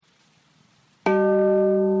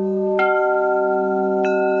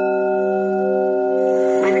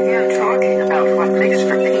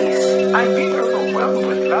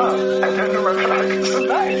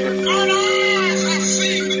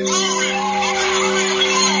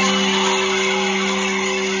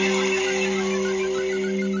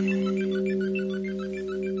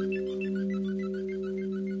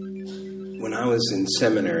was in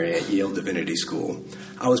seminary at Yale Divinity School,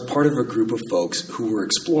 I was part of a group of folks who were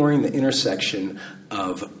exploring the intersection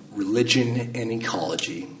of religion and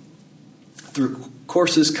ecology through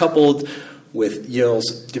courses coupled with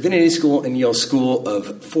Yale's Divinity School and Yale School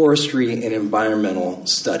of Forestry and Environmental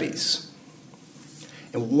Studies.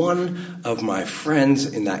 And one of my friends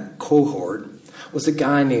in that cohort was a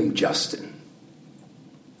guy named Justin.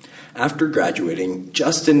 After graduating,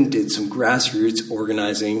 Justin did some grassroots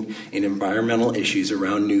organizing in environmental issues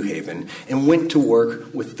around New Haven and went to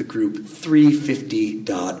work with the group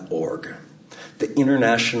 350.org, the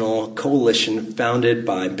international coalition founded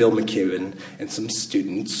by Bill McKibben and some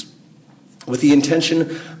students with the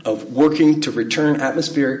intention of working to return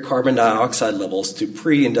atmospheric carbon dioxide levels to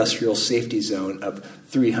pre-industrial safety zone of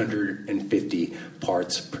 350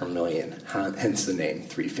 parts per million, hence the name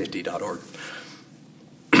 350.org.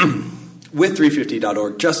 With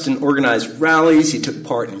 350.org, Justin organized rallies, he took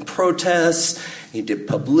part in protests, he did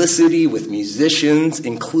publicity with musicians,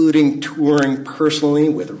 including touring personally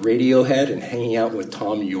with Radiohead and hanging out with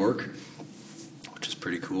Thom Yorke, which is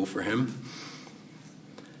pretty cool for him.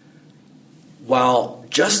 While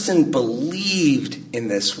Justin believed in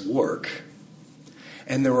this work,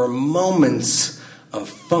 and there were moments of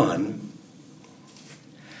fun,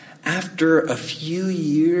 after a few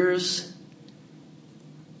years,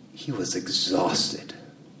 he was exhausted,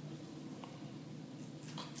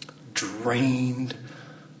 drained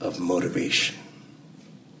of motivation.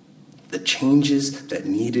 The changes that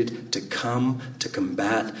needed to come to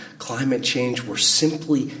combat climate change were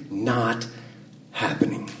simply not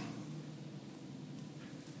happening.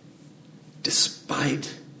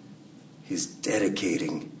 Despite his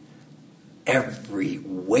dedicating every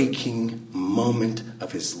waking moment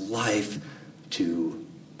of his life to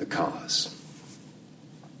the cause.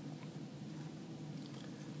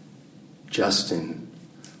 Justin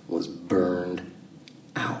was burned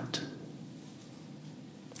out.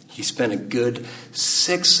 He spent a good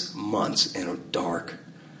 6 months in a dark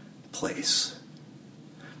place.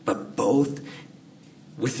 But both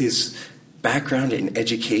with his background in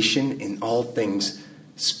education in all things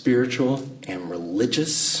spiritual and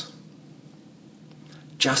religious,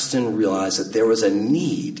 Justin realized that there was a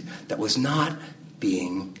need that was not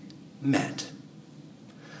being met.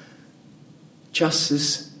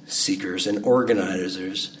 Justice seekers and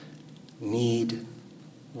organizers need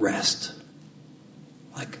rest.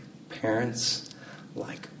 Like parents,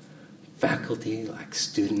 like faculty, like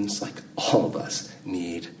students, like all of us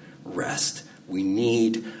need rest. We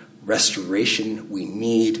need restoration. We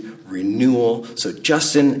need renewal. So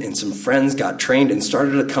Justin and some friends got trained and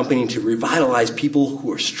started a company to revitalize people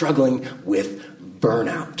who are struggling with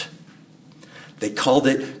burnout. They called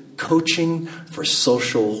it Coaching for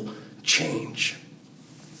Social Change.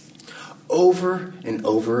 Over and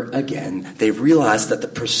over again, they realized that the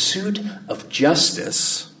pursuit of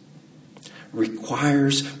justice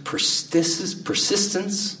requires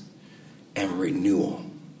persistence and renewal.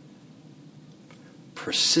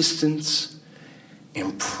 Persistence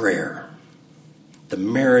and prayer. The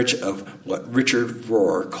marriage of what Richard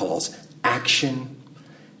Rohr calls action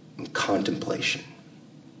and contemplation.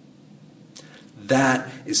 That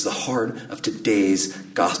is the heart of today's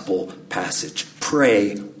gospel passage.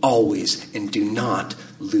 Pray always and do not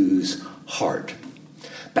lose heart.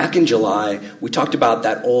 Back in July, we talked about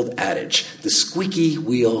that old adage, the squeaky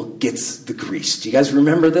wheel gets the grease. Do you guys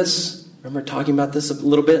remember this? Remember talking about this a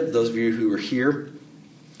little bit? Those of you who were here?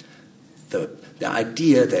 The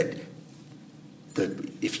idea that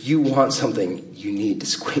if you want something, you need to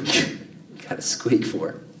squeak. You got to squeak for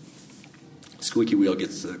it. Squeaky wheel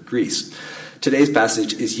gets the grease. Today's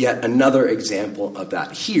passage is yet another example of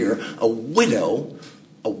that. Here, a widow,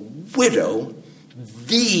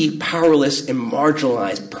 the powerless and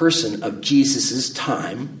marginalized person of Jesus'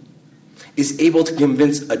 time, is able to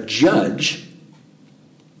convince a judge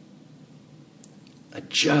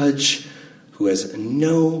who has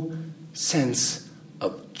no sense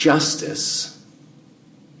of justice,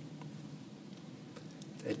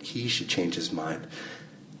 that he should change his mind.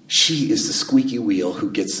 She is the squeaky wheel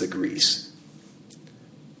who gets the grease.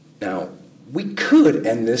 Now, we could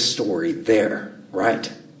end this story there,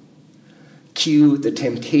 right? Cue the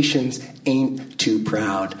Temptations ain't too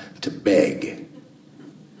proud to beg.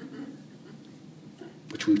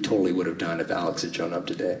 Which we totally would have done if Alex had shown up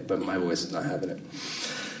today, but my voice is not having it.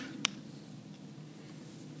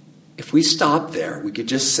 If we stop there, we could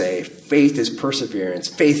just say faith is perseverance,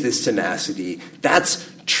 faith is tenacity. That's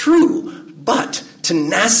true, but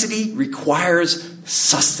tenacity requires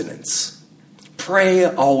sustenance. Pray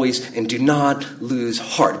always and do not lose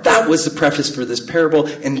heart. That was the preface for this parable,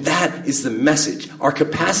 and that is the message. Our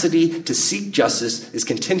capacity to seek justice is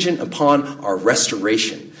contingent upon our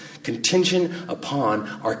restoration, contingent upon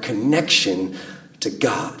our connection to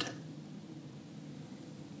God.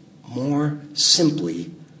 More simply,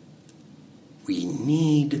 we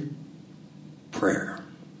need prayer.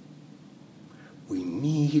 We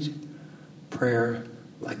need prayer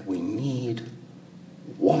like we need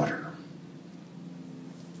water.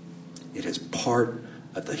 It is part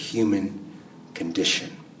of the human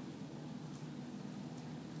condition.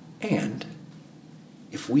 And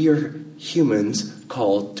if we are humans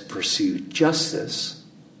called to pursue justice,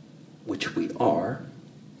 which we are,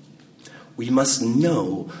 we must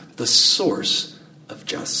know the source of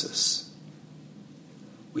justice.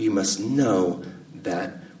 We must know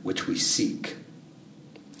that which we seek.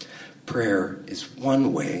 Prayer is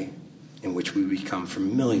one way in which we become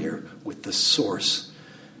familiar with the source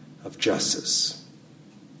of justice.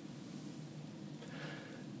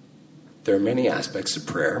 There are many aspects of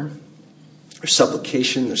prayer. There's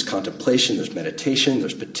supplication, there's contemplation, there's meditation,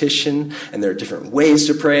 there's petition, and there are different ways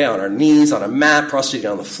to pray: on our knees, on a mat, prostrated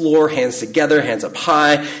on the floor, hands together, hands up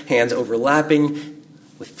high, hands overlapping,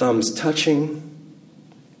 with thumbs touching.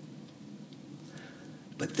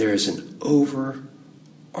 But there is an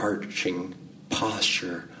overarching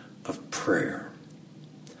posture of prayer.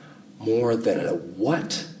 More than a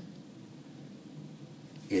what,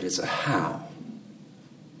 it is a how.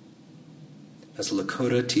 As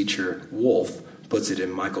Lakota teacher Wolf puts it in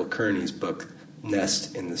Michael Kearney's book,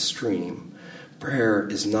 Nest in the Stream, prayer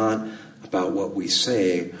is not about what we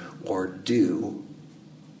say or do.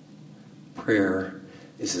 Prayer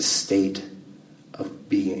is a state of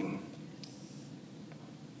being.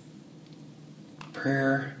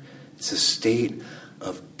 Prayer is a state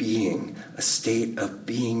of being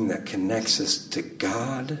that connects us to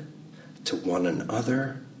God, to one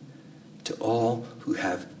another, to all who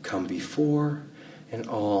have come before, and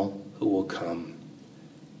all who will come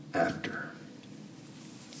after.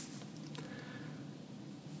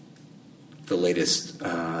 The latest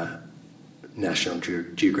National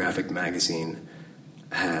Geographic magazine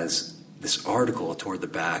has this article toward the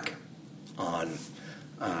back on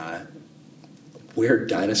where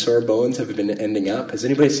dinosaur bones have been ending up. Has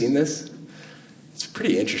anybody seen this? It's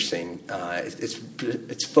pretty interesting.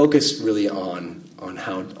 It's focused really on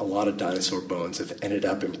how a lot of dinosaur bones have ended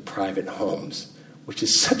up in private homes, which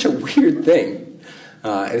is such a weird thing.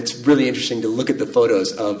 And it's really interesting to look at the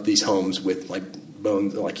photos of these homes with like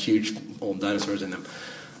bones, like huge old dinosaurs in them.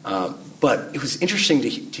 But it was interesting to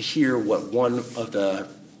hear what one of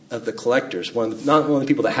the collectors, not one of the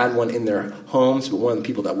people that had one in their homes, but one of the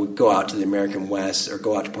people that would go out to the American West or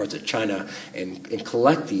go out to parts of China and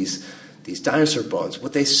collect these dinosaur bones.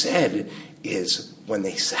 What they said is when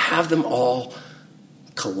they have them all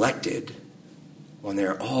collected, when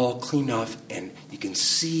they're all cleaned off and you can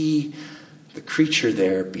see the creature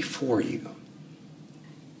there before you,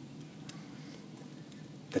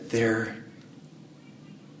 that there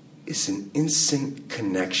is an instant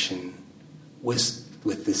connection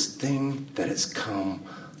with this thing that has come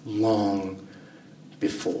long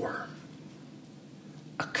before.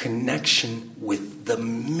 A connection with the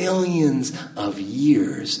millions of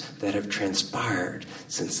years that have transpired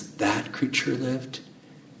since that creature lived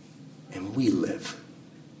and we live.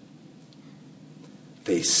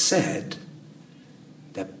 They said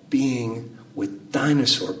that being with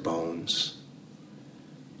dinosaur bones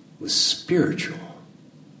was spiritual.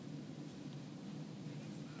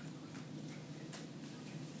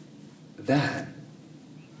 That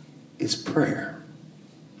is prayer.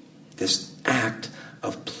 This act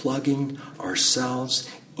of plugging ourselves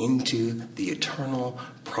into the eternal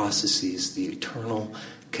processes, the eternal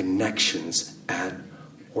connections at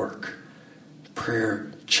work.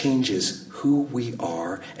 Prayer changes who we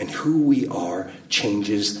are, and who we are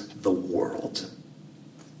changes the world.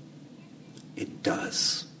 It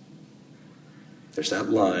does. There's that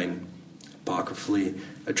line, apocryphally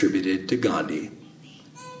attributed to Gandhi: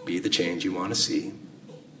 be the change you want to see.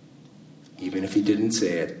 Even if he didn't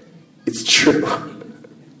say it, it's true.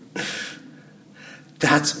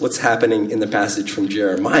 That's what's happening in the passage from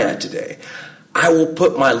Jeremiah today. I will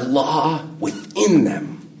put my law within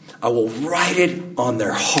them. I will write it on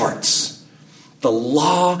their hearts. The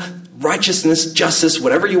law, righteousness, justice,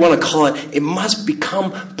 whatever you want to call it, it must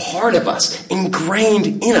become part of us,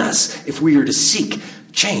 ingrained in us, if we are to seek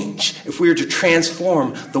change, if we are to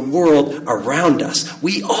transform the world around us.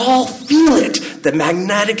 We all feel it, the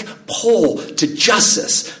magnetic pull to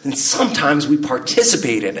justice, and sometimes we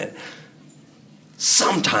participate in it.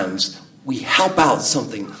 Sometimes We help out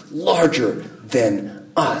something larger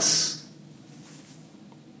than us.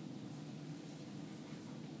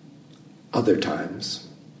 Other times,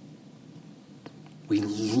 we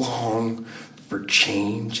long for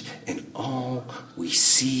change, and all we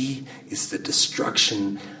see is the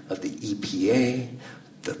destruction of the EPA,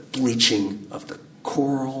 the bleaching of the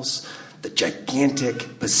corals, the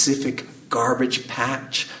gigantic Pacific garbage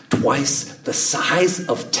patch, twice the size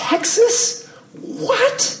of Texas?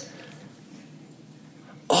 What?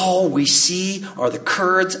 All we see are the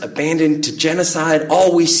Kurds abandoned to genocide.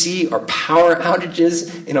 All we see are power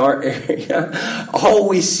outages in our area. All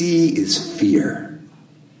we see is fear.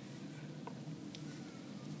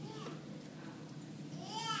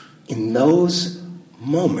 In those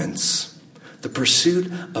moments, the pursuit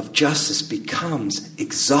of justice becomes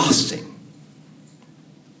exhausting.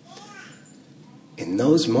 In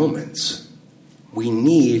those moments, we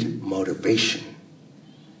need motivation.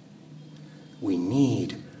 We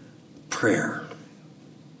need prayer.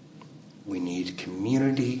 We need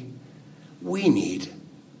community. We need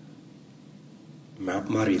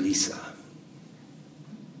Marilisa.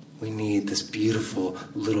 We need this beautiful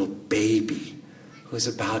little baby who is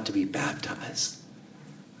about to be baptized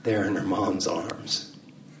there in her mom's arms.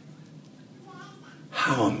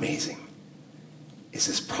 How amazing is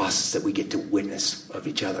this process that we get to witness of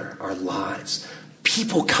each other, our lives,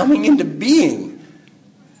 people coming into being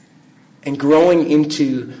and growing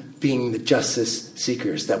into being the justice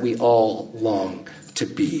seekers that we all long to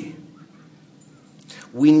be.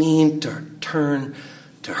 We need to turn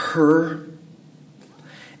to her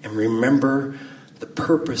and remember the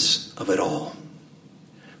purpose of it all.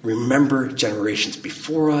 Remember generations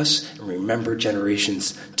before us and remember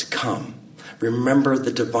generations to come. Remember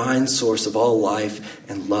the divine source of all life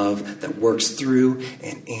and love that works through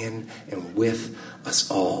and in and with us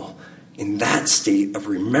all. In that state of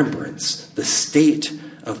remembrance, the state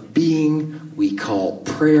of being we call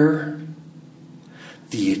prayer,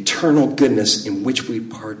 the eternal goodness in which we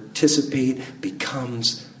participate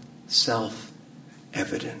becomes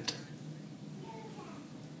self-evident.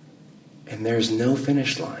 And there's no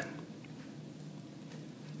finish line.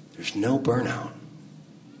 There's no burnout.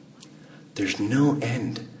 There's no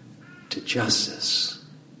end to justice.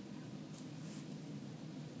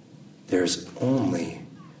 There's only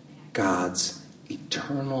God's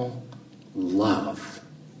eternal love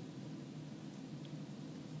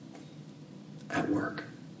at work.